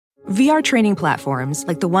VR training platforms,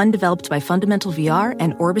 like the one developed by Fundamental VR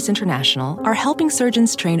and Orbis International, are helping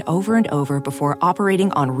surgeons train over and over before operating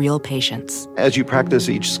on real patients. As you practice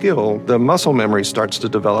each skill, the muscle memory starts to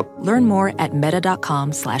develop. Learn more at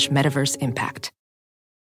meta.com/metaverseimpact.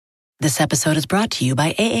 This episode is brought to you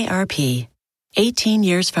by AARP. 18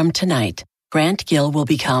 years from tonight, Grant Gill will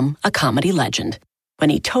become a comedy legend when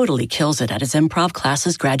he totally kills it at his improv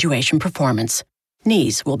class's graduation performance.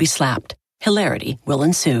 Knees will be slapped. Hilarity will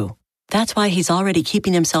ensue. That's why he's already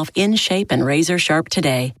keeping himself in shape and razor sharp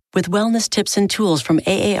today with wellness tips and tools from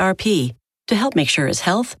AARP to help make sure his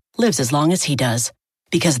health lives as long as he does.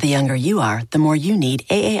 Because the younger you are, the more you need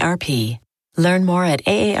AARP. Learn more at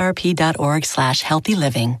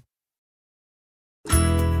aarp.org/healthyliving.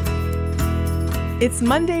 It's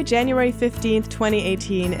Monday, January 15th,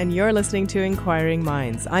 2018, and you're listening to Inquiring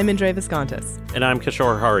Minds. I'm Indre Viscontis. And I'm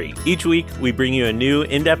Kishore Hari. Each week, we bring you a new,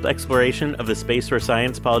 in-depth exploration of the space where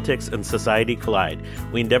science, politics, and society collide.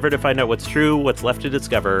 We endeavor to find out what's true, what's left to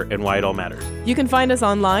discover, and why it all matters. You can find us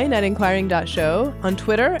online at inquiring.show, on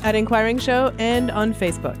Twitter at Inquiring Show, and on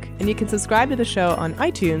Facebook. And you can subscribe to the show on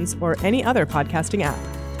iTunes or any other podcasting app.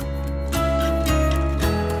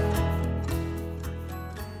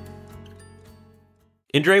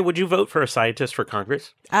 Indre, would you vote for a scientist for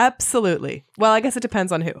Congress? Absolutely. Well, I guess it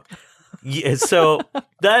depends on who. Yeah, so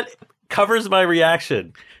that covers my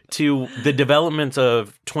reaction to the developments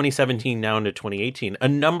of 2017 now into 2018. A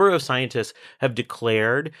number of scientists have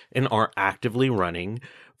declared and are actively running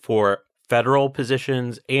for federal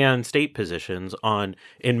positions and state positions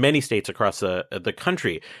in many states across the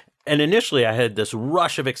country. And initially, I had this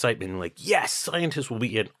rush of excitement, like, yes, scientists will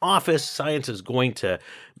be in office. Science is going to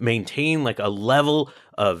maintain like a level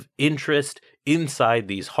of interest inside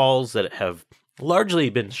these halls that have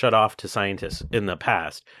largely been shut off to scientists in the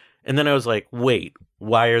past. And then I was like, wait,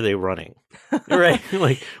 why are they running? Right?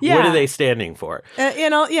 Like, Yeah. What are they standing for?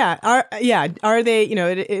 Are they,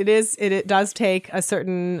 it does take a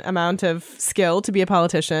certain amount of skill to be a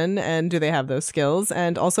politician, and do they have those skills?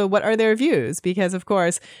 And also, what are their views? Because, of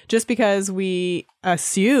course, just because we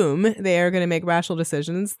assume they are going to make rational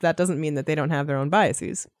decisions, that doesn't mean that they don't have their own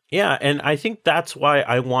biases. Yeah, and I think that's why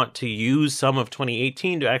I want to use some of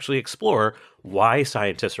 2018 to actually explore why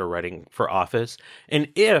scientists are running for office, and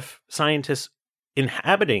if scientists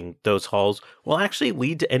inhabiting those halls will actually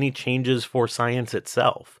lead to any changes for science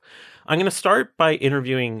itself. I'm going to start by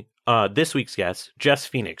interviewing this week's guest, Jess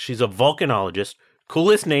Phoenix. She's a volcanologist.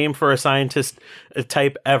 Coolest name for a scientist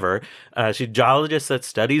type ever. She's a geologist that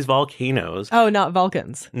studies volcanoes. Oh, not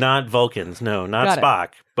Vulcans. Not Vulcans, no, not Spock,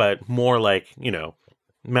 but more like,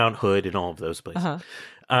 Mount Hood and all of those places. Uh-huh.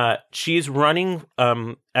 She's running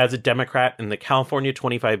as a Democrat in the California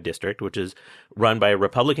 25 district, which is run by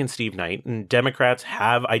Republican Steve Knight. And Democrats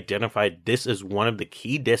have identified this as one of the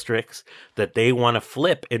key districts that they want to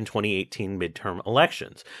flip in 2018 midterm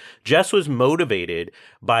elections. Jess was motivated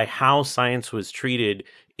by how science was treated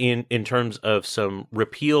in terms of some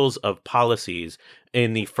repeals of policies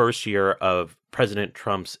in the first year of President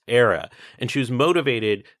Trump's era. And she was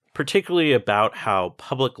motivated particularly about how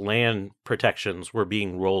public land protections were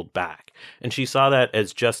being rolled back. And she saw that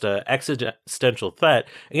as just an existential threat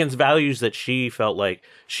against values that she felt like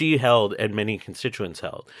she held and many constituents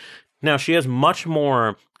held. Now, she has much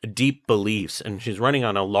more deep beliefs, and she's running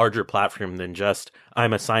on a larger platform than just,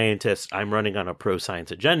 I'm a scientist, I'm running on a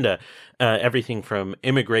pro-science agenda, everything from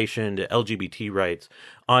immigration to LGBT rights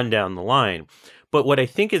on down the line. But what I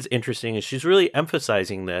think is interesting is she's really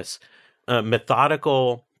emphasizing this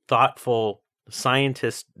methodical, thoughtful,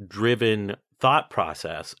 scientist-driven thought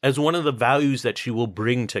process as one of the values that she will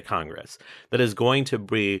bring to Congress, that is going to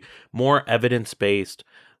be more evidence-based,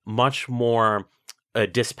 much more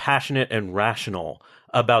dispassionate and rational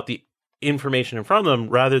about the information in front of them,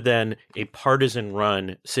 rather than a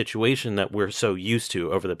partisan-run situation that we're so used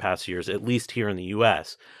to over the past years, at least here in the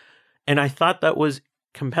U.S. And I thought that was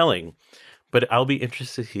compelling, but I'll be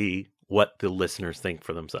interested to see what the listeners think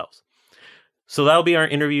for themselves. So that'll be our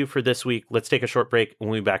interview for this week. Let's take a short break, and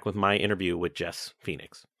we'll be back with my interview with Jess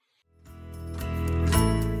Phoenix.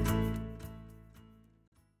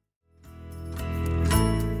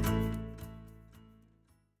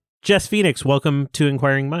 Jess Phoenix, welcome to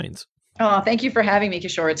Inquiring Minds. Oh, thank you for having me,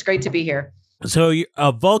 Kishore. It's great to be here. So you're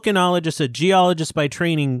a volcanologist, a geologist by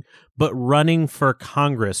training, but running for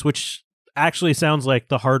Congress, which actually sounds like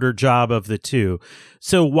the harder job of the two.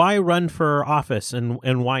 So why run for office,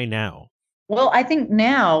 and why now? Well, I think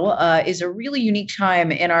now is a really unique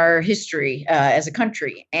time in our history as a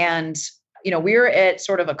country. And, we're at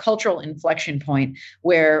sort of a cultural inflection point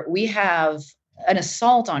where we have an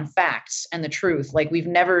assault on facts and the truth like we've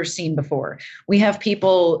never seen before. We have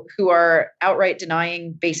people who are outright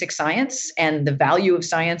denying basic science and the value of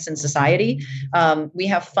science in society. We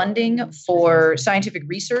have funding for scientific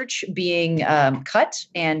research being cut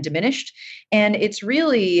and diminished. And it's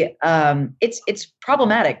really, it's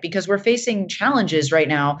problematic because we're facing challenges right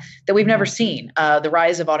now that we've never seen. The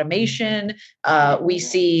rise of automation. We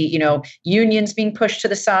see, unions being pushed to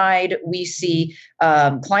the side. We see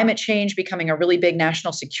climate change becoming a really big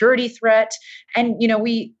national security threat. And,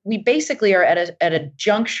 we basically are at a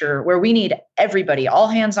juncture where we need everybody, all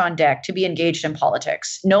hands on deck, to be engaged in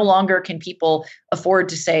politics. No longer can people afford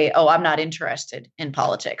to say, oh, I'm not interested in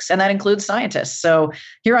politics. And that includes scientists. So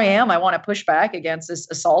here I am. I want to push back against this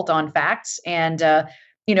assault on facts. And,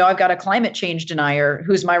 I've got a climate change denier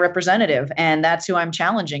who's my representative, and that's who I'm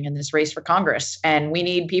challenging in this race for Congress. And we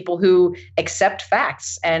need people who accept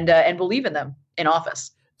facts and believe in them in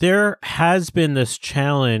office. There has been this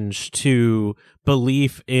challenge to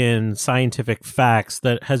belief in scientific facts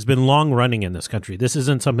that has been long running in this country. This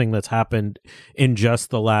isn't something that's happened in just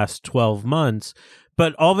the last 12 months,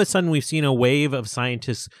 but all of a sudden we've seen a wave of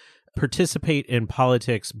scientists participate in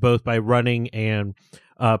politics, both by running and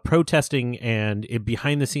protesting and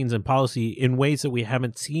behind the scenes in policy in ways that we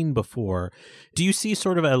haven't seen before. Do you see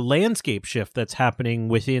sort of a landscape shift that's happening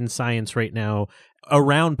within science right now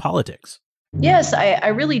around politics? Yes, I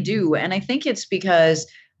really do. And I think it's because,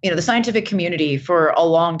 the scientific community for a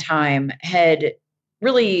long time had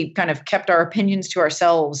really kind of kept our opinions to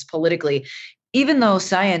ourselves politically, even though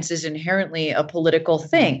science is inherently a political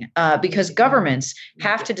thing, because governments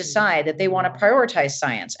have to decide that they want to prioritize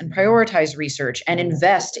science and prioritize research and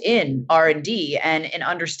invest in R&D and in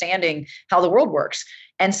understanding how the world works.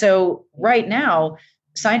 And so right now,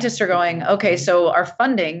 scientists are going, okay, so our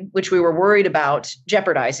funding, which we were worried about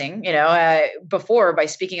jeopardizing, before by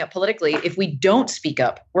speaking up politically, if we don't speak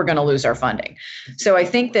up, we're going to lose our funding. So I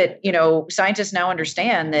think that, scientists now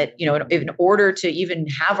understand that, in order to even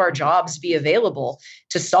have our jobs be available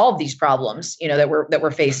to solve these problems, that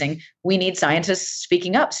we're facing, we need scientists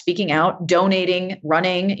speaking up, speaking out, donating,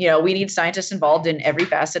 running. We need scientists involved in every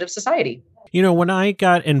facet of society. When I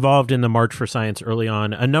got involved in the March for Science early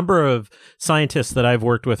on, a number of scientists that I've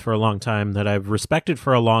worked with for a long time, that I've respected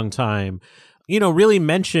for a long time, really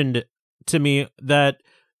mentioned to me that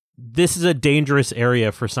this is a dangerous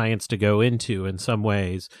area for science to go into in some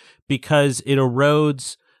ways, because it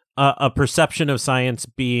erodes a perception of science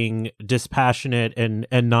being dispassionate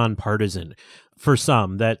and nonpartisan for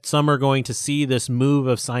some, that some are going to see this move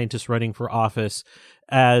of scientists running for office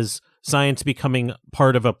as science becoming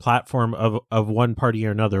part of a platform of one party or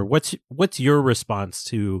another. What's your response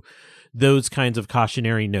to those kinds of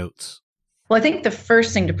cautionary notes? Well, I think the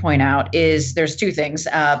first thing to point out is there's two things.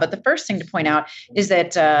 But the first thing to point out is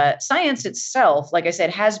that science itself, like I said,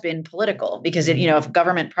 has been political because if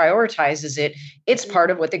government prioritizes it, it's part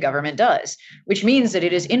of what the government does, which means that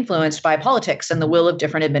it is influenced by politics and the will of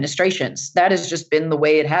different administrations. That has just been the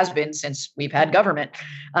way it has been since we've had government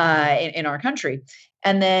in our country.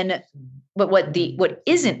 And then, but what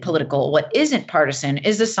isn't political, what isn't partisan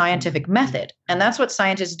is the scientific method. And that's what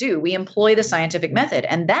scientists do. We employ the scientific method,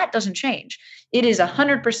 and that doesn't change. It is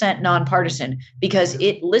 100% nonpartisan because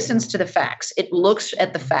it listens to the facts. It looks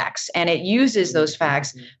at the facts, and it uses those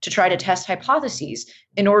facts to try to test hypotheses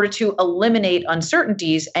in order to eliminate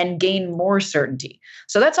uncertainties and gain more certainty.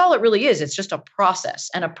 So that's all it really is. It's just a process,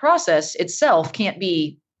 and a process itself can't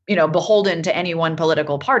be beholden to any one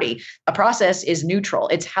political party. A process is neutral.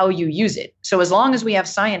 It's how you use it. So as long as we have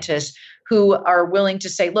scientists who are willing to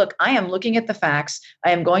say, look, I am looking at the facts,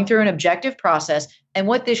 I am going through an objective process, and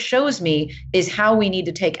what this shows me is how we need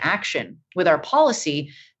to take action with our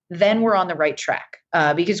policy, then we're on the right track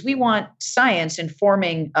because we want science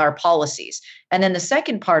informing our policies. And then the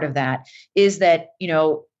second part of that is that,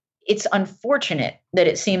 it's unfortunate that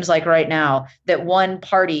it seems like right now that one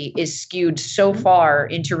party is skewed so far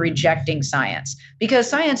into rejecting science, because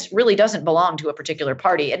science really doesn't belong to a particular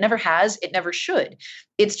party. It never has. It never should.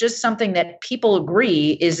 It's just something that people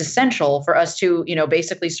agree is essential for us to,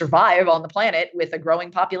 basically survive on the planet with a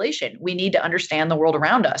growing population. We need to understand the world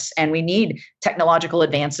around us, and we need technological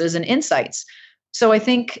advances and insights. So I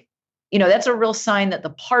think, that's a real sign that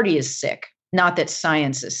the party is sick, not that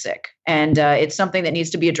science is sick. And it's something that needs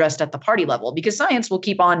to be addressed at the party level, because science will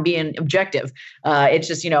keep on being objective. It's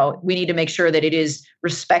just, we need to make sure that it is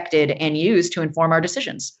respected and used to inform our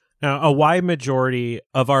decisions. Now, a wide majority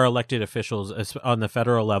of our elected officials on the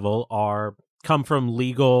federal level come from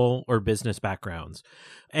legal or business backgrounds.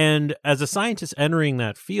 And as a scientist entering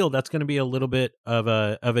that field, that's going to be a little bit of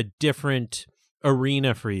a different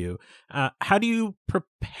arena for you. How do you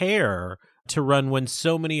prepare to run when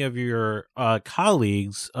so many of your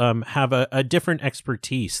colleagues have a different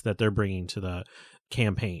expertise that they're bringing to the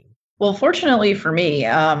campaign? Well, fortunately for me,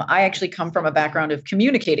 I actually come from a background of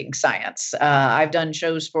communicating science. I've done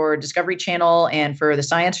shows for Discovery Channel and for the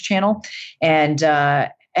Science Channel, and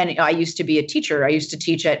I used to be a teacher. I used to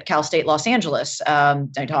teach at Cal State Los Angeles.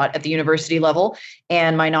 I taught at the university level,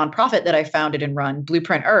 and my nonprofit that I founded and run,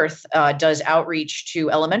 Blueprint Earth, does outreach to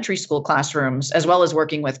elementary school classrooms as well as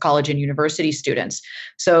working with college and university students.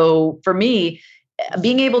 So for me,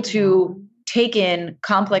 being able to take in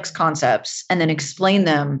complex concepts and then explain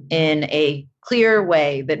them in a clear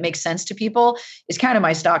way that makes sense to people is kind of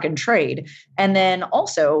my stock and trade. And then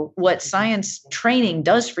also what science training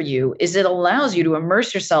does for you is it allows you to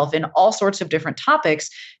immerse yourself in all sorts of different topics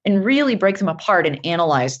and really break them apart and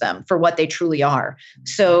analyze them for what they truly are.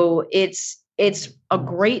 So it's a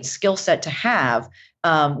great skill set to have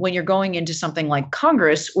when you're going into something like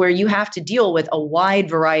Congress, where you have to deal with a wide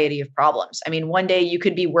variety of problems. I mean, one day you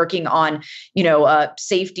could be working on,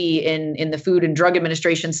 safety in the Food and Drug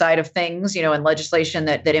Administration side of things, and legislation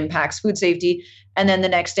that impacts food safety. And then the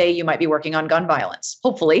next day you might be working on gun violence.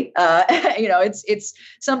 Hopefully, it's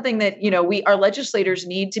something that, our legislators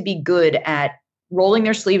need to be good at rolling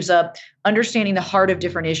their sleeves up, understanding the heart of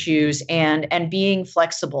different issues, and being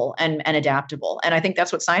flexible and adaptable. And I think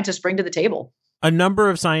that's what scientists bring to the table. A number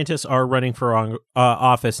of scientists are running for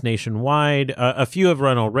office nationwide. A few have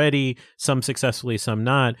run already, some successfully, some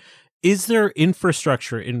not. Is there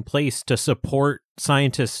infrastructure in place to support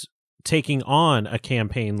scientists taking on a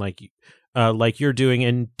campaign like you're doing?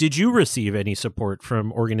 And did you receive any support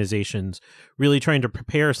from organizations really trying to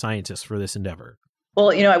prepare scientists for this endeavor? Well,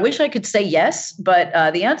 I wish I could say yes, but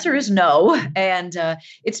the answer is no. And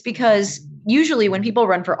it's because usually when people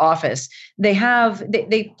run for office,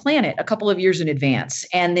 they plan it a couple of years in advance,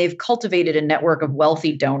 and they've cultivated a network of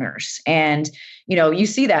wealthy donors. And, you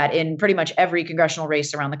see that in pretty much every congressional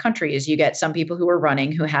race around the country is you get some people who are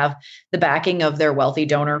running who have the backing of their wealthy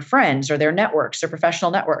donor friends or their networks, their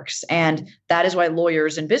professional networks. And that is why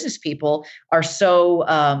lawyers and business people are so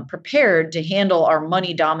prepared to handle our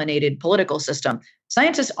money-dominated political system.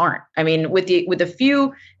 Scientists aren't. I mean, with a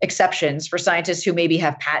few exceptions for scientists who maybe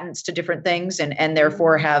have patents to different things and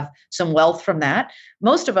therefore have some wealth from that,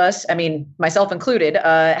 most of us, I mean, myself included,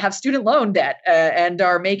 have student loan debt and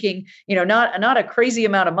are making, not a crazy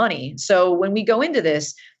amount of money. So when we go into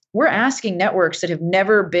this, we're asking networks that have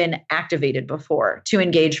never been activated before to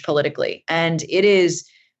engage politically. And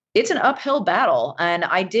it's an uphill battle. And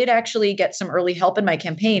I did actually get some early help in my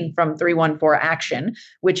campaign from 314 Action,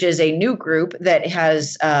 which is a new group that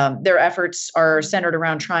has their efforts are centered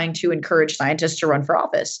around trying to encourage scientists to run for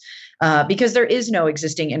office because there is no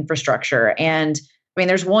existing infrastructure. And I mean,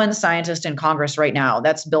 there's one scientist in Congress right now.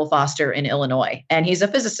 That's Bill Foster in Illinois, and he's a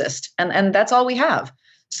physicist. And that's all we have.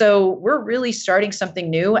 So we're really starting something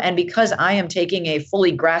new. And because I am taking a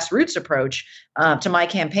fully grassroots approach to my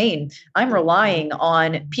campaign, I'm relying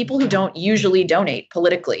on people who don't usually donate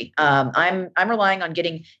politically. I'm relying on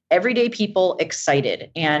getting everyday people excited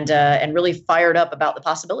and really fired up about the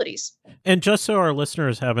possibilities. And just so our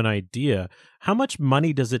listeners have an idea, how much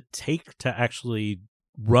money does it take to actually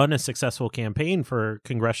run a successful campaign for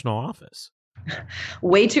congressional office?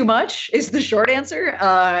 Way too much is the short answer.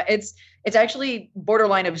 It's actually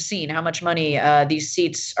borderline obscene how much money these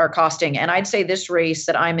seats are costing. And I'd say this race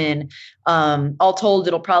that I'm in, all told,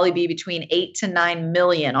 it'll probably be between 8 to 9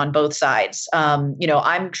 million on both sides.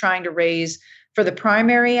 I'm trying to raise for the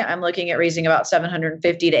primary. I'm looking at raising about $750,000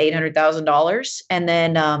 to $800,000, and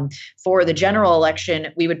then for the general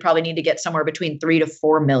election, we would probably need to get somewhere between 3 to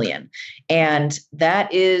 4 million. And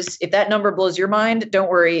that is, if that number blows your mind, don't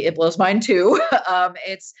worry, it blows mine too.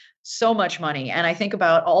 It's so much money, and I think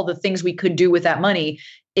about all the things we could do with that money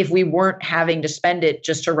if we weren't having to spend it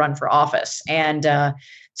just to run for office. And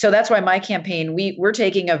so that's why my campaign, we're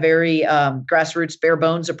taking a very grassroots, bare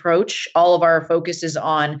bones approach. All of our focus is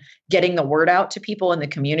on getting the word out to people in the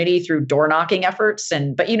community through door knocking efforts.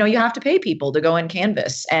 But you have to pay people to go and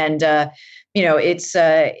canvass. And it's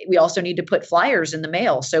we also need to put flyers in the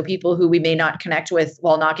mail so people who we may not connect with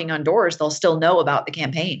while knocking on doors, they'll still know about the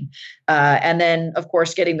campaign. And then, of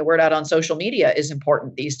course, getting the word out on social media is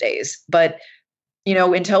important these days. But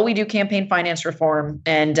until we do campaign finance reform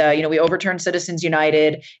and, we overturn Citizens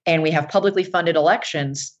United and we have publicly funded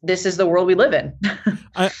elections, this is the world we live in.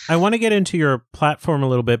 I want to get into your platform a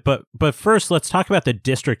little bit, but first let's talk about the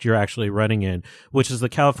district you're actually running in, which is the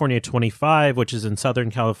California 25, which is in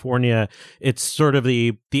Southern California. It's sort of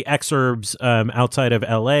the exurbs outside of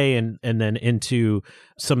LA and then into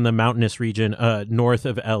some of the mountainous region north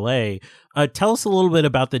of LA. Tell us a little bit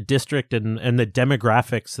about the district and the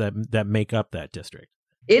demographics that make up that district.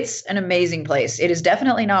 It's an amazing place. It is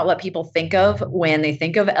definitely not what people think of when they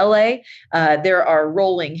think of LA. There are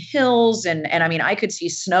rolling hills, and I mean, I could see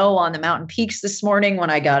snow on the mountain peaks this morning when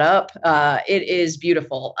I got up. It is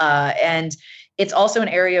beautiful, and it's also an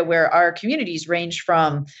area where our communities range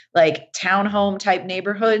from like townhome type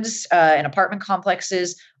neighborhoods and apartment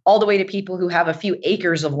complexes all the way to people who have a few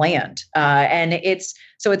acres of land. And it's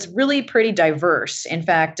really pretty diverse. In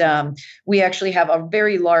fact, we actually have a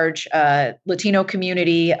very large Latino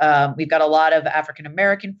community. We've got a lot of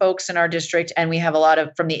African-American folks in our district, and we have a lot of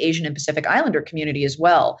from the Asian and Pacific Islander community as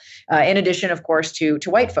well, in addition, of course, to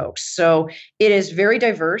white folks. So it is very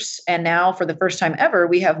diverse. And now for the first time ever,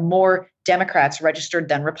 we have more Democrats registered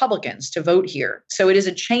than Republicans to vote here. So it is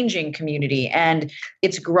a changing community, and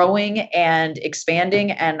it's growing and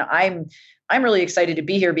expanding. And I'm really excited to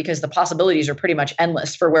be here because the possibilities are pretty much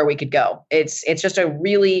endless for where we could go. It's just a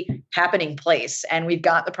really happening place, and we've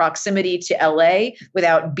got the proximity to LA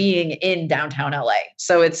without being in downtown LA.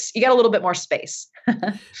 So you got a little bit more space.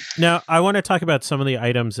 Now, I want to talk about some of the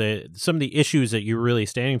items, some of the issues that you're really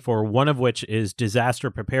standing for, one of which is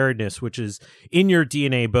disaster preparedness, which is in your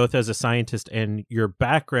DNA, both as a scientist and your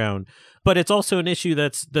background. But it's also an issue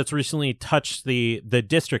that's recently touched the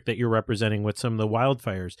district that you're representing with some of the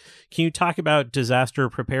wildfires. Can you talk about disaster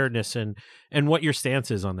preparedness and what your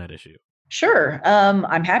stance is on that issue? Sure.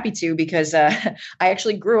 I'm happy to, because I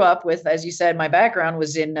actually grew up with, as you said, my background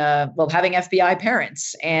was in, having FBI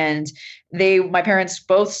parents, and my parents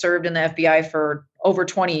both served in the FBI for over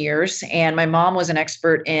 20 years. And my mom was an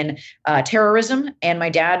expert in terrorism, and my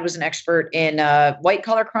dad was an expert in white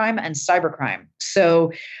collar crime and cybercrime.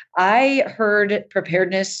 So I heard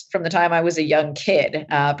preparedness from the time I was a young kid,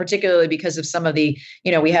 particularly because of some of the,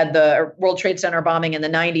 we had the World Trade Center bombing in the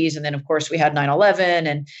 90s. And then, of course, we had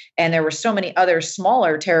 9/11, and there were so many other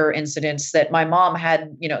smaller terror incidents that my mom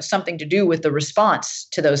had, something to do with the response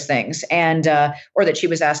to those things, and or that she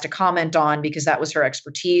was asked to comment on because that was her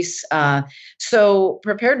expertise. So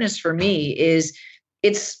preparedness for me is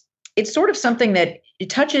it's sort of something that it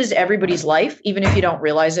touches everybody's life, even if you don't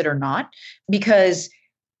realize it or not, because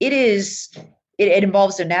it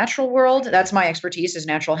involves the natural world. That's my expertise, is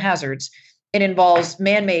natural hazards. It involves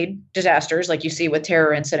man-made disasters like you see with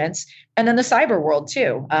terror incidents, and then the cyber world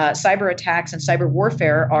too. Cyber attacks and cyber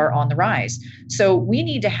warfare are on the rise. So we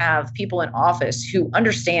need to have people in office who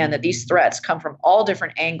understand that these threats come from all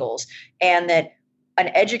different angles, and that an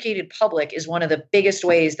educated public is one of the biggest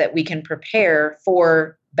ways that we can prepare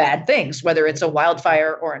for bad things, whether it's a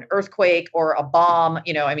wildfire or an earthquake or a bomb,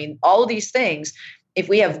 all of these things. If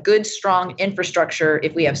we have good, strong infrastructure,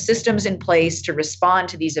 if we have systems in place to respond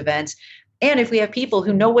to these events, and if we have people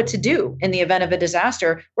who know what to do in the event of a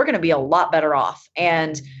disaster, we're going to be a lot better off.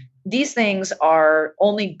 And these things are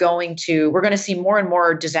only we're going to see more and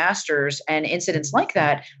more disasters and incidents like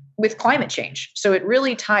that with climate change. So it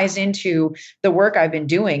really ties into the work I've been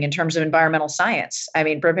doing in terms of environmental science. I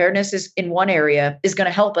mean, preparedness is in one area is going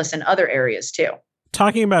to help us in other areas too.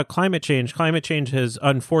 Talking about climate change has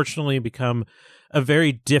unfortunately become a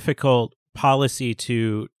very difficult policy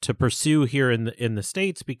to pursue here in the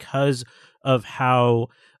States because of how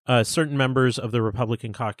certain members of the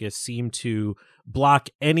Republican caucus seem to block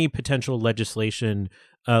any potential legislation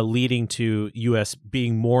leading to U.S.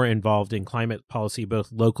 being more involved in climate policy,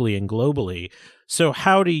 both locally and globally. So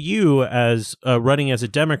how do you, as running as a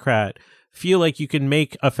Democrat, feel like you can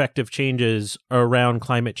make effective changes around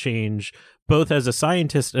climate change, both as a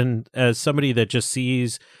scientist and as somebody that just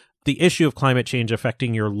sees the issue of climate change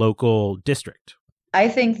affecting your local district? I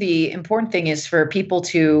think the important thing is for people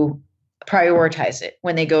to prioritize it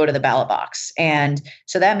when they go to the ballot box. And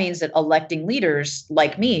so that means that electing leaders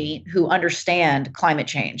like me who understand climate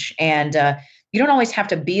change. And you don't always have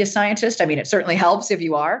to be a scientist. I mean, it certainly helps if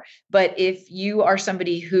you are. But if you are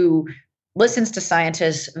somebody who listens to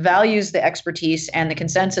scientists, values the expertise and the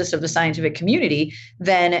consensus of the scientific community,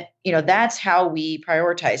 then that's how we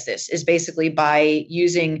prioritize this, is basically by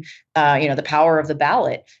using the power of the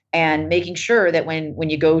ballot and making sure that when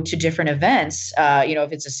you go to different events,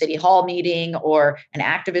 if it's a city hall meeting or an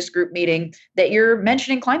activist group meeting, that you're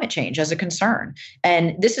mentioning climate change as a concern.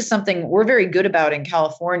 And this is something we're very good about in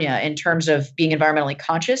California in terms of being environmentally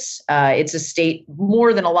conscious. It's a state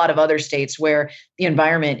more than a lot of other states where the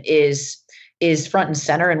environment is front and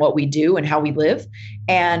center in what we do and how we live.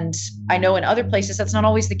 And I know in other places that's not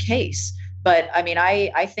always the case. But I mean,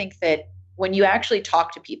 I think that when you actually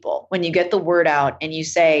talk to people, when you get the word out and you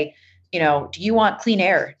say, do you want clean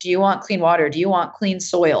air? Do you want clean water? Do you want clean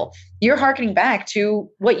soil? You're hearkening back to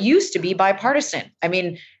what used to be bipartisan. I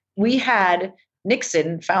mean, we had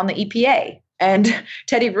Nixon found the EPA. And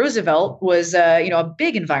Teddy Roosevelt was, a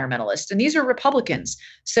big environmentalist. And these are Republicans.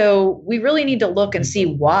 So we really need to look and see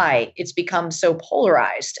why it's become so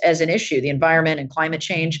polarized as an issue, the environment and climate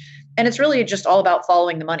change. And it's really just all about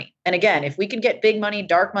following the money. And again, if we can get big money,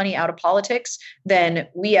 dark money out of politics, then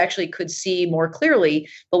we actually could see more clearly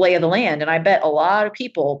the lay of the land. And I bet a lot of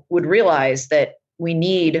people would realize that we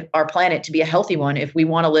need our planet to be a healthy one if we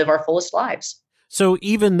want to live our fullest lives. So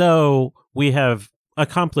even though we have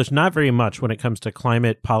accomplished not very much when it comes to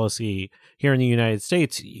climate policy here in the United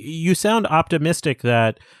States, you sound optimistic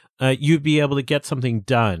that you'd be able to get something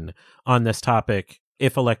done on this topic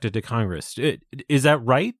if elected to Congress. Is that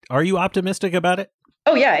right? Are you optimistic about it?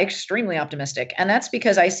 Oh, yeah, extremely optimistic. And that's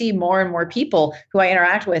because I see more and more people who I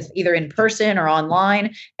interact with either in person or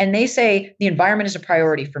online, and they say the environment is a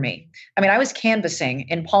priority for me. I mean, I was canvassing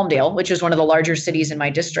in Palmdale, which is one of the larger cities in my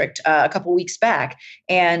district, a couple weeks back.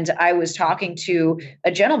 And I was talking to a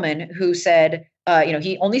gentleman who said,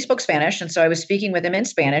 he only spoke Spanish. And so I was speaking with him in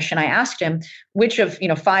Spanish, and I asked him which of,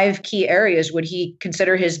 5 key areas would he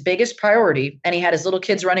consider his biggest priority. And he had his little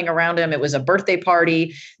kids running around him. It was a birthday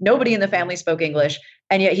party. Nobody in the family spoke English.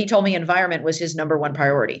 And yet he told me environment was his number one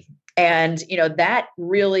priority. And, that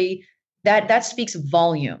really, that speaks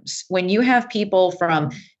volumes. When you have people from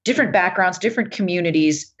different backgrounds, different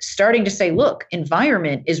communities starting to say, look,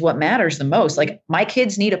 environment is what matters the most. Like, my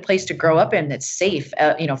kids need a place to grow up in that's safe,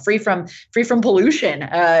 free from pollution.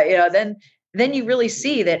 Then you really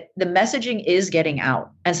see that the messaging is getting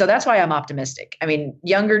out. And so that's why I'm optimistic. I mean,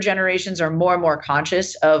 younger generations are more and more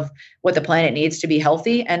conscious of what the planet needs to be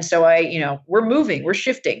healthy. And so we're moving, we're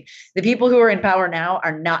shifting. The people who are in power now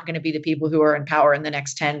are not going to be the people who are in power in the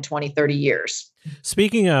next 10, 20, 30 years.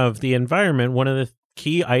 Speaking of the environment, one of the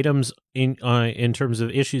key items in terms of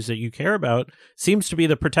issues that you care about seems to be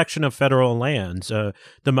the protection of federal lands. The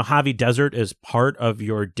Mojave Desert is part of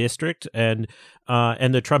your district, and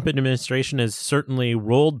the Trump administration has certainly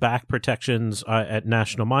rolled back protections at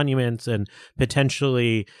national monuments and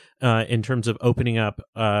potentially in terms of opening up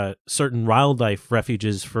certain wildlife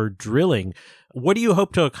refuges for drilling. What do you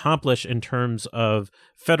hope to accomplish in terms of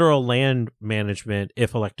federal land management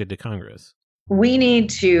if elected to Congress? We need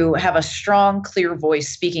to have a strong, clear voice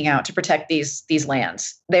speaking out to protect these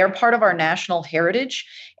lands. They are part of our national heritage,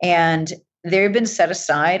 and they've been set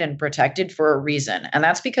aside and protected for a reason. And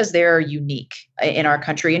that's because they're unique in our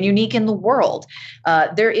country and unique in the world.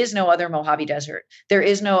 There is no other Mojave Desert. There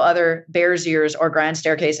is no other Bears Ears or Grand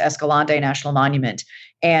Staircase Escalante National Monument.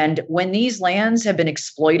 And when these lands have been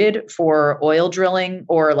exploited for oil drilling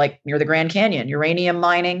or like near the Grand Canyon, uranium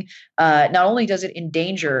mining, not only does it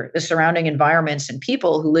endanger the surrounding environments and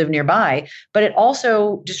people who live nearby, but it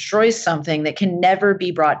also destroys something that can never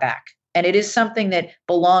be brought back. And it is something that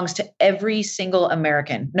belongs to every single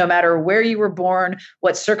American, no matter where you were born,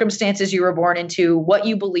 what circumstances you were born into, what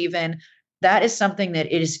you believe in. That is something that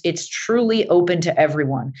it's truly open to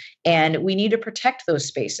everyone. And we need to protect those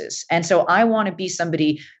spaces. And so I want to be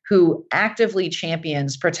somebody who actively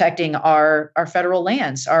champions protecting our federal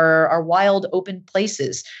lands, our wild open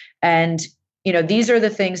places. And these are the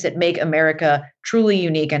things that make America truly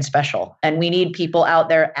unique and special. And we need people out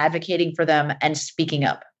there advocating for them and speaking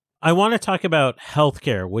up. I want to talk about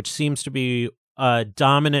healthcare, which seems to be a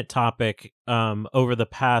dominant topic over the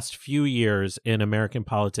past few years in American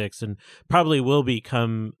politics, and probably will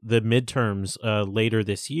become the midterms later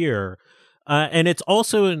this year. And it's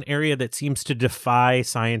also an area that seems to defy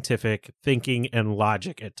scientific thinking and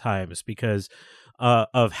logic at times because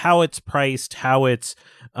of how it's priced, how it's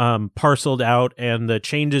parceled out, and the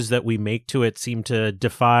changes that we make to it seem to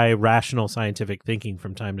defy rational scientific thinking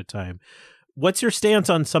from time to time. What's your stance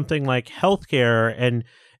on something like healthcare,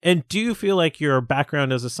 and do you feel like your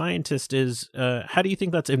background as a scientist is, how do you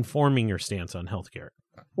think that's informing your stance on healthcare?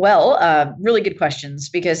 Well, really good questions,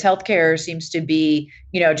 because healthcare seems to be,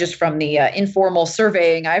 just from the informal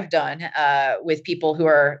surveying I've done with people who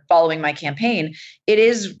are following my campaign, it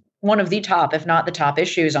is one of the top, if not the top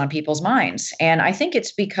issues on people's minds. And I think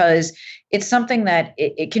it's because it's something that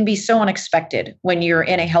it can be so unexpected when you're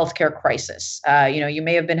in a healthcare crisis. You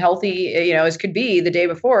may have been healthy, as could be the day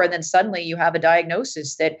before, and then suddenly you have a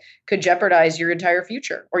diagnosis that could jeopardize your entire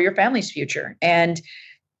future or your family's future. And,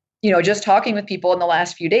 just talking with people in the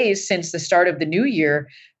last few days since the start of the new year,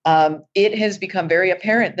 it has become very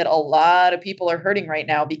apparent that a lot of people are hurting right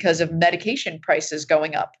now because of medication prices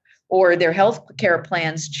going up, or their health care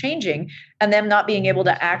plans changing and them not being able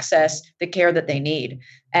to access the care that they need.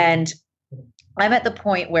 And I'm at the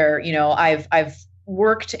point where, I've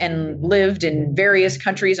worked and lived in various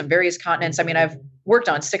countries and various continents. I mean, I've worked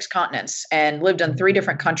on 6 continents and lived on 3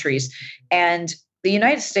 different countries. And the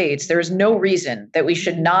United States, there is no reason that we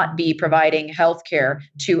should not be providing health care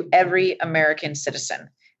to every American citizen.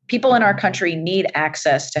 People in our country need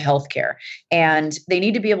access to healthcare, and they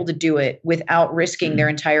need to be able to do it without risking their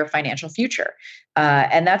entire financial future.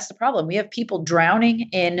 And that's the problem. We have people drowning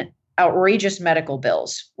in outrageous medical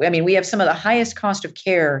bills. I mean, we have some of the highest cost of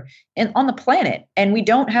care on the planet, and we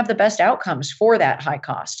don't have the best outcomes for that high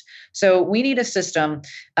cost. So we need a system,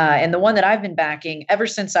 and the one that I've been backing ever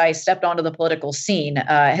since I stepped onto the political scene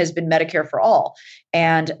has been Medicare for All.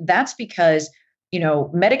 And that's because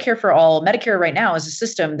Medicare for All, Medicare right now is a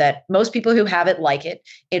system that most people who have it like it.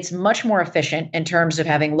 It's much more efficient in terms of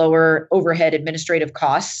having lower overhead administrative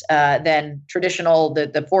costs than traditional,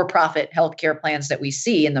 the for-profit healthcare plans that we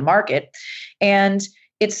see in the market. And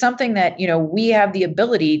it's something that, we have the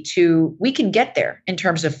ability we can get there in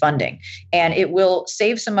terms of funding, and it will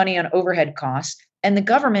save some money on overhead costs. And the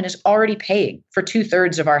government is already paying for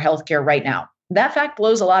 2/3 of our healthcare right now. That fact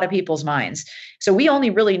blows a lot of people's minds. So we only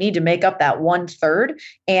really need to make up that 1/3,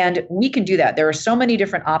 and we can do that. There are so many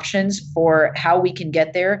different options for how we can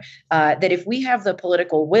get there that if we have the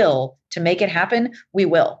political will to make it happen, we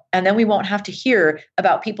will. And then we won't have to hear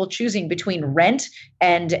about people choosing between rent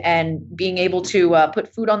and being able to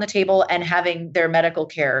put food on the table and having their medical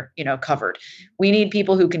care, covered. We need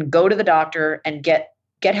people who can go to the doctor and get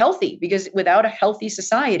healthy, because without a healthy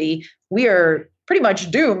society, we are pretty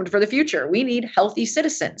much doomed for the future. We need healthy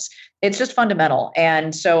citizens. It's just fundamental.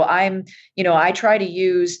 And so I try to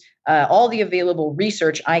use all the available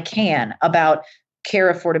research I can about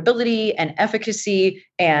care affordability and efficacy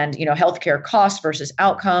and, healthcare costs versus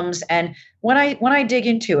outcomes. And when I dig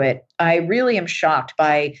into it, I really am shocked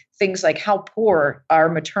by things like how poor our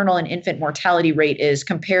maternal and infant mortality rate is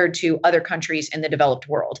compared to other countries in the developed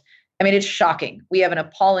world. I mean, it's shocking. We have an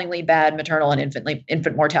appallingly bad maternal and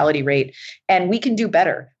infant mortality rate, and we can do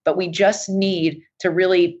better. But we just need to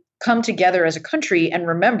really come together as a country and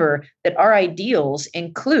remember that our ideals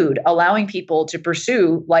include allowing people to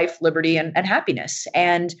pursue life, liberty, and happiness.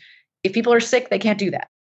 And if people are sick, they can't do that.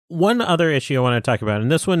 One other issue I want to talk about,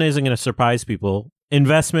 and this one isn't going to surprise people,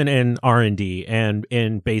 investment in R&D and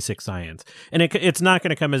in basic science. And it's not going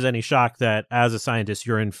to come as any shock that as a scientist,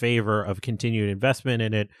 you're in favor of continued investment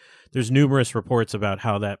in it. There's numerous reports about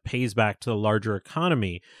how that pays back to the larger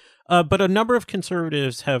economy. But a number of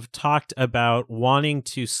conservatives have talked about wanting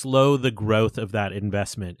to slow the growth of that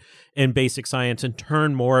investment in basic science and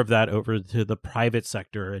turn more of that over to the private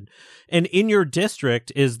sector. And in your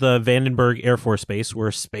district is the Vandenberg Air Force Base,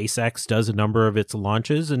 where SpaceX does a number of its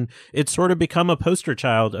launches. And it's sort of become a poster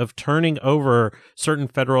child of turning over certain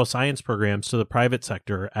federal science programs to the private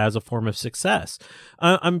sector as a form of success.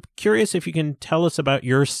 I'm curious if you can tell us about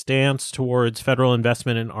your stance towards federal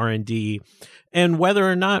investment in R&D and whether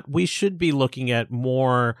or not we should be looking at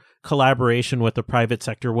more collaboration with the private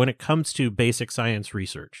sector when it comes to basic science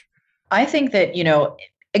research. I think that,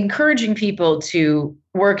 encouraging people to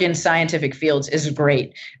work in scientific fields is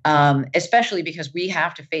great, especially because we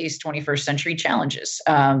have to face 21st century challenges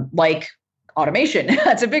like automation.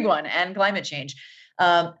 That's a big one, and climate change.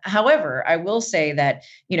 However, I will say that,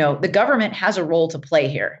 the government has a role to play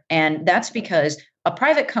here, and that's because a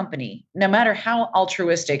private company, no matter how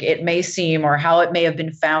altruistic it may seem or how it may have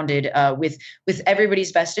been founded with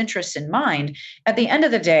everybody's best interests in mind, at the end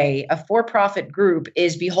of the day, a for-profit group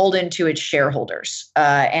is beholden to its shareholders.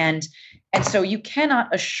 And so you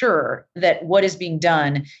cannot assure that what is being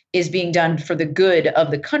done for the good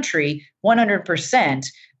of the country 100%.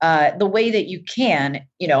 The way that you can,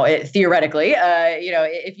 theoretically,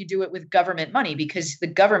 if you do it with government money, because the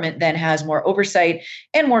government then has more oversight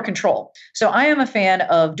and more control. So I am a fan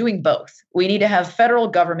of doing both. We need to have federal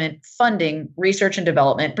government funding research and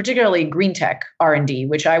development, particularly green tech R&D,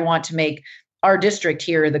 which I want to make our district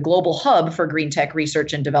here the global hub for green tech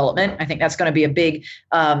research and development. I think that's going to be a big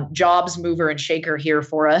jobs mover and shaker here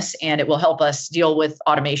for us, and it will help us deal with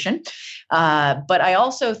automation. But I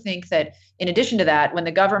also think that in addition to that, when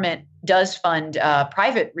the government does fund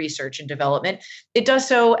private research and development, it does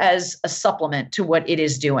so as a supplement to what it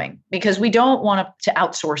is doing, because we don't want to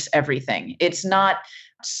outsource everything. It's not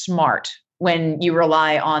smart when you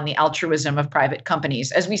rely on the altruism of private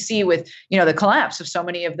companies, as we see with, the collapse of so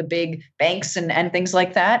many of the big banks and things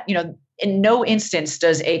like that. In no instance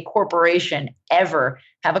does a corporation ever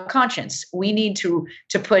have a conscience. We need to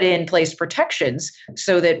put in place protections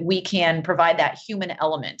so that we can provide that human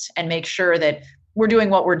element and make sure that we're doing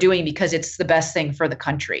what we're doing because it's the best thing for the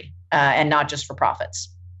country and not just for profits.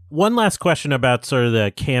 One last question about sort of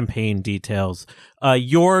the campaign details.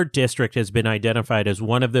 Your district has been identified as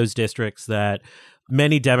one of those districts that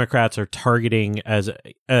many Democrats are targeting as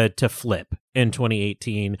to flip in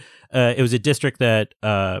 2018. It was a district that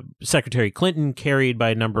Secretary Clinton carried by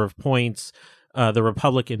a number of points. The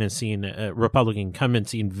Republican incumbent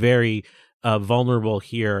seen very vulnerable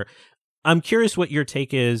here. I'm curious what your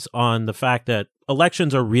take is on the fact that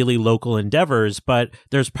elections are really local endeavors, but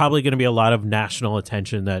there's probably going to be a lot of national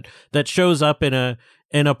attention that shows up in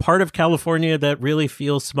a part of California that really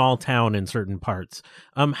feels small town in certain parts.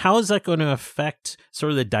 How is that going to affect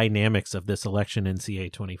sort of the dynamics of this election in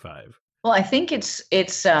CA25? Well, I think it's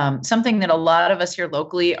something that a lot of us here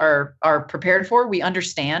locally are prepared for. We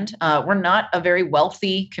understand we're not a very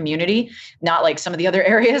wealthy community, not like some of the other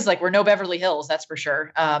areas. Like we're no Beverly Hills, that's for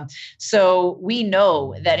sure. So we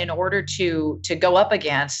know that in order to go up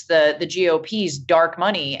against the GOP's dark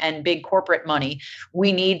money and big corporate money,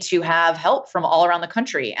 we need to have help from all around the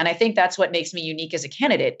country. And I think that's what makes me unique as a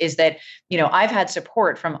candidate is that I've had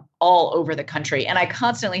support from all over the country, and I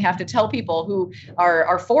constantly have to tell people who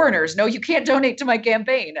are foreigners, no, you can't donate to my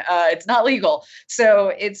campaign. It's not legal.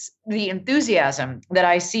 So it's the enthusiasm that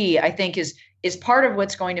I see, I think is part of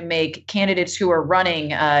what's going to make candidates who are running,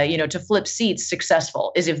 to flip seats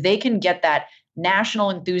successful is if they can get that national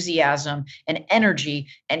enthusiasm and energy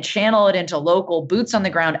and channel it into local boots on the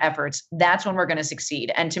ground efforts. That's when we're going to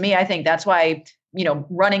succeed. And to me, I think that's why,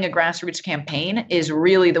 running a grassroots campaign is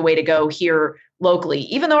really the way to go here locally,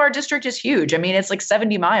 even though our district is huge. I mean, it's like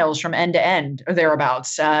 70 miles from end to end or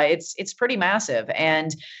thereabouts. It's pretty massive.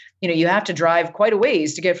 And, you have to drive quite a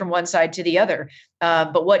ways to get from one side to the other.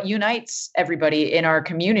 But what unites everybody in our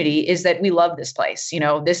community is that we love this place.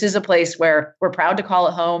 This is a place where we're proud to call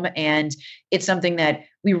it home. And it's something that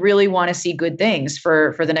we really want to see good things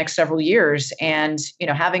for the next several years. And,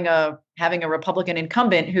 having a Republican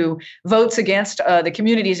incumbent who votes against the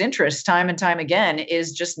community's interests time and time again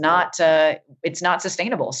is just not, it's not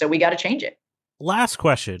sustainable. So we got to change it. Last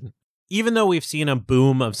question. Even though we've seen a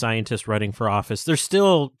boom of scientists running for office, there's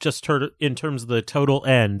still just in terms of the total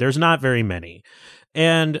end, there's not very many.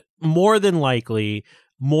 And more than likely,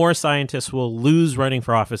 more scientists will lose running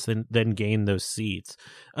for office than gain those seats.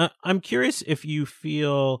 I'm curious if you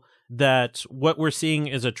feel that what we're seeing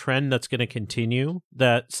is a trend that's going to continue,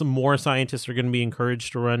 that some more scientists are going to be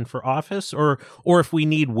encouraged to run for office, or if we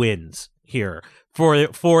need wins here for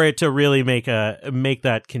it to really make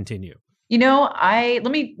that continue. Let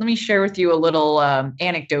me share with you a little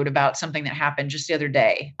anecdote about something that happened just the other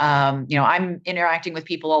day. I'm interacting with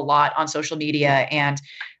people a lot on social media, and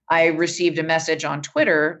I received a message on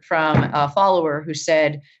Twitter from a follower who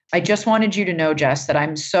said, "I just wanted you to know, Jess, that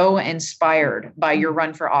I'm so inspired by your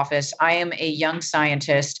run for office. I am a young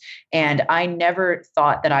scientist, and I never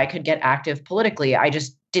thought that I could get active politically. I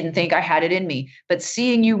just didn't think I had it in me. But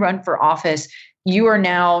seeing you run for office, you are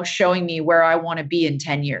now showing me where I want to be in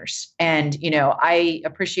 10 years. And, I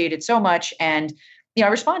appreciate it so much. And, I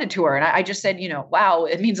responded to her and I just said, wow,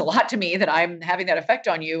 it means a lot to me that I'm having that effect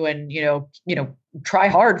on you and, try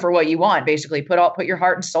hard for what you want, basically put your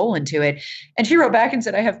heart and soul into it. And she wrote back and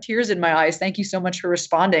said, I have tears in my eyes. Thank you so much for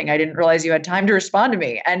responding. I didn't realize you had time to respond to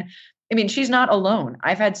me. And I mean, she's not alone.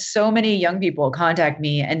 I've had so many young people contact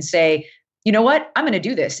me and say, you know what, I'm going to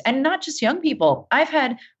do this. And not just young people. I've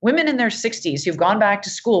had women in their 60s who've gone back to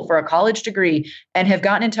school for a college degree and have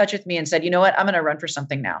gotten in touch with me and said, you know what, I'm going to run for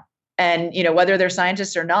something now. And, whether they're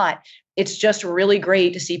scientists or not, it's just really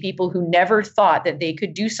great to see people who never thought that they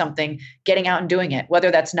could do something getting out and doing it, whether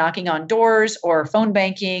that's knocking on doors or phone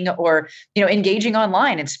banking or, engaging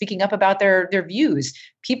online and speaking up about their views.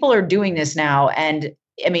 People are doing this now. And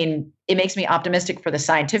I mean, it makes me optimistic for the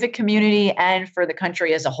scientific community and for the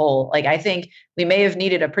country as a whole. Like, I think we may have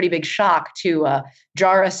needed a pretty big shock to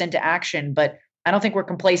jar us into action, but I don't think we're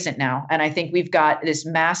complacent now. And I think we've got this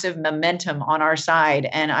massive momentum on our side.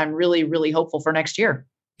 And I'm really, really hopeful for next year.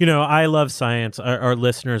 I love science. Our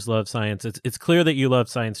listeners love science. It's clear that you love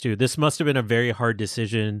science too. This must have been a very hard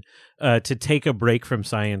decision to take a break from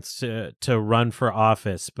science to run for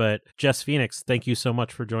office. But Jess Phoenix, thank you so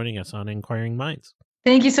much for joining us on Inquiring Minds.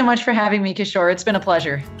 Thank you so much for having me, Kishore. It's been a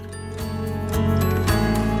pleasure.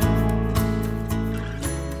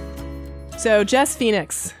 So Jess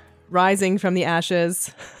Phoenix, rising from the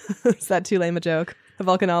ashes. Is that too lame a joke? A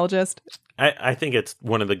volcanologist? I think it's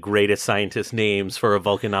one of the greatest scientist names for a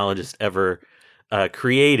volcanologist ever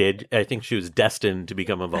created. I think she was destined to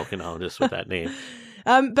become a volcanologist with that name.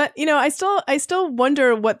 But I still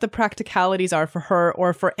wonder what the practicalities are for her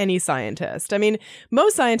or for any scientist. I mean,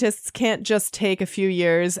 most scientists can't just take a few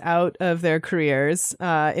years out of their careers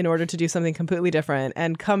in order to do something completely different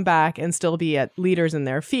and come back and still be leaders in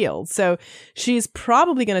their field. So she's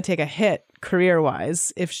probably going to take a hit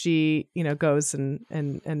career-wise if she, goes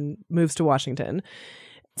and moves to Washington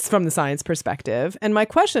from the science perspective. And my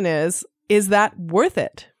question is, is that worth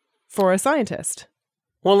it for a scientist?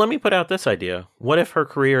 Well, let me put out this idea. What if her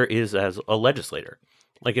career is as a legislator?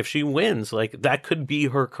 Like, if she wins, like, that could be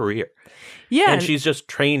her career. Yeah. And she's just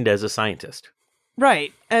trained as a scientist.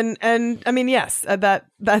 Right. And I mean, yes,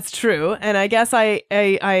 that's true. And I guess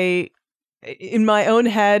I in my own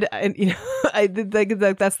head, you know, I think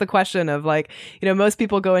that's the question of, like, you know, most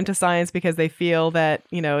people go into science because they feel that,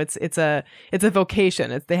 you know, it's a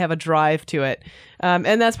vocation. They have a drive to it.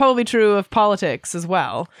 And that's probably true of politics as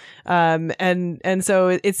well. And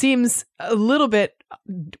so it seems a little bit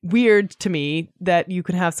weird to me that you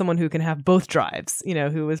can have someone who can have both drives, you know,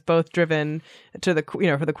 who is both driven to the, you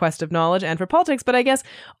know, for the quest of knowledge and for politics. But I guess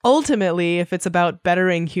ultimately, if it's about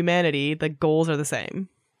bettering humanity, the goals are the same.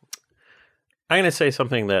 I'm going to say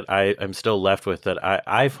something that I'm still left with that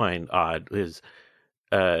I find odd is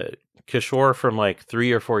Kishore from like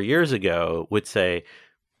 3 or 4 years ago would say,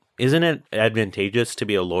 isn't it advantageous to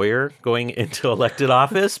be a lawyer going into elected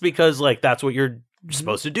office? Because, like, that's what you're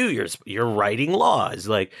supposed to do. You're writing laws.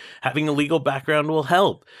 Like, having a legal background will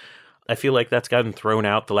help. I feel like that's gotten thrown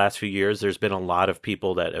out the last few years. There's been a lot of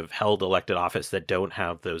people that have held elected office that don't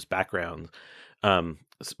have those backgrounds.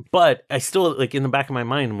 But I still, like, in the back of my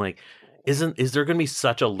mind, I'm like, is there going to be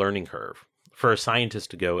such a learning curve for a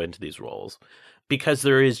scientist to go into these roles? Because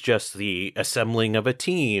there is just the assembling of a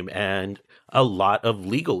team and a lot of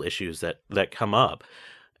legal issues that come up.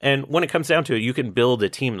 And when it comes down to it, you can build a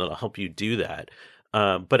team that'll help you do that.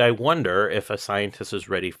 But I wonder if a scientist is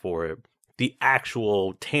ready for the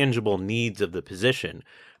actual tangible needs of the position.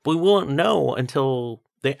 But we won't know until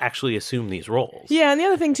they actually assume these roles. Yeah, and the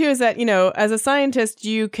other thing too is that, you know, as a scientist,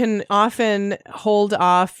 you can often hold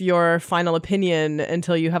off your final opinion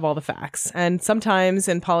until you have all the facts. And sometimes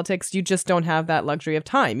in politics, you just don't have that luxury of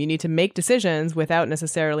time. You need to make decisions without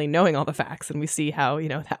necessarily knowing all the facts. And we see how, you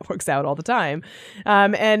know, that works out all the time.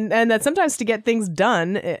 And that sometimes to get things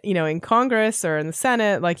done, you know, in Congress or in the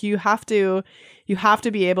Senate, like you have to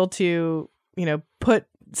be able to, you know, put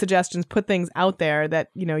things out there that,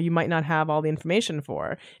 you know, you might not have all the information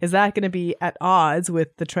for. Is that going to be at odds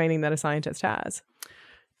with the training that a scientist has?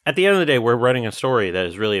 At the end of the day, we're running a story that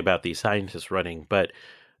is really about these scientists running. But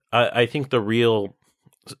I think the real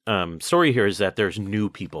story here is that there's new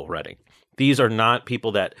people running. These are not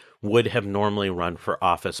people that would have normally run for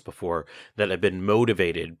office before, that have been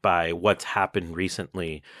motivated by what's happened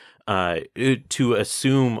recently to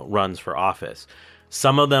assume runs for office.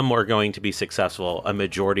 Some of them are going to be successful. A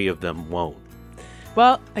majority of them won't.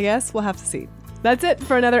 Well, I guess we'll have to see. That's it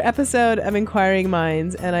for another episode of Inquiring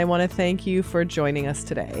Minds, and I want to thank you for joining us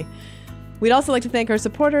today. We'd also like to thank our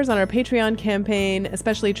supporters on our Patreon campaign,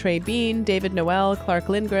 especially Trey Bean, David Noel, Clark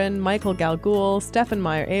Lindgren, Michael Galgul, Stefan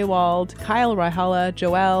Meyer-Awald, Kyle Raihala,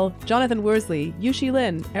 Joel, Jonathan Worsley, Yushi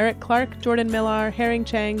Lin, Eric Clark, Jordan Millar, Herring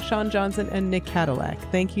Chang, Sean Johnson, and Nick Cadillac.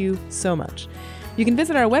 Thank you so much. You can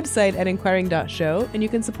visit our website at inquiring.show, and you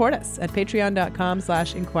can support us at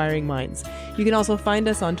patreon.com/inquiringminds. You can also find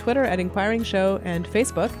us on Twitter at Inquiring Show and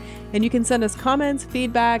Facebook, and you can send us comments,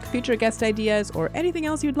 feedback, future guest ideas, or anything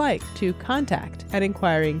else you'd like to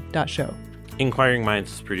contact@inquiring.show. Inquiring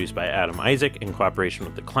Minds is produced by Adam Isaac in cooperation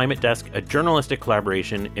with the Climate Desk, a journalistic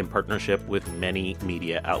collaboration in partnership with many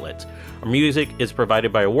media outlets. Our music is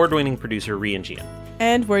provided by award-winning producer Rian Gian.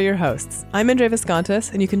 And we're your hosts. I'm Indre Viscontas,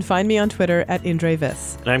 and you can find me on Twitter at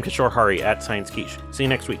IndreVis. And I'm Kishore Hari at Science Quiche. See you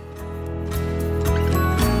next week.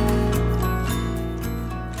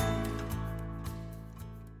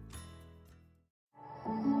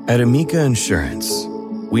 At Amica Insurance,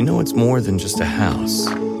 we know it's more than just a house.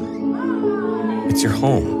 It's your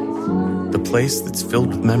home, the place that's filled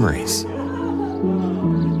with memories.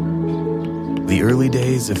 The early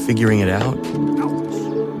days of figuring it out,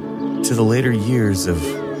 to the later years of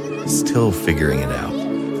still figuring it out.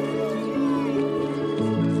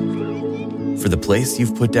 For the place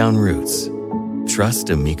you've put down roots, trust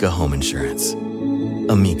Amica Home Insurance.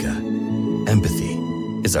 Amica, empathy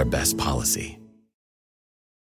is our best policy.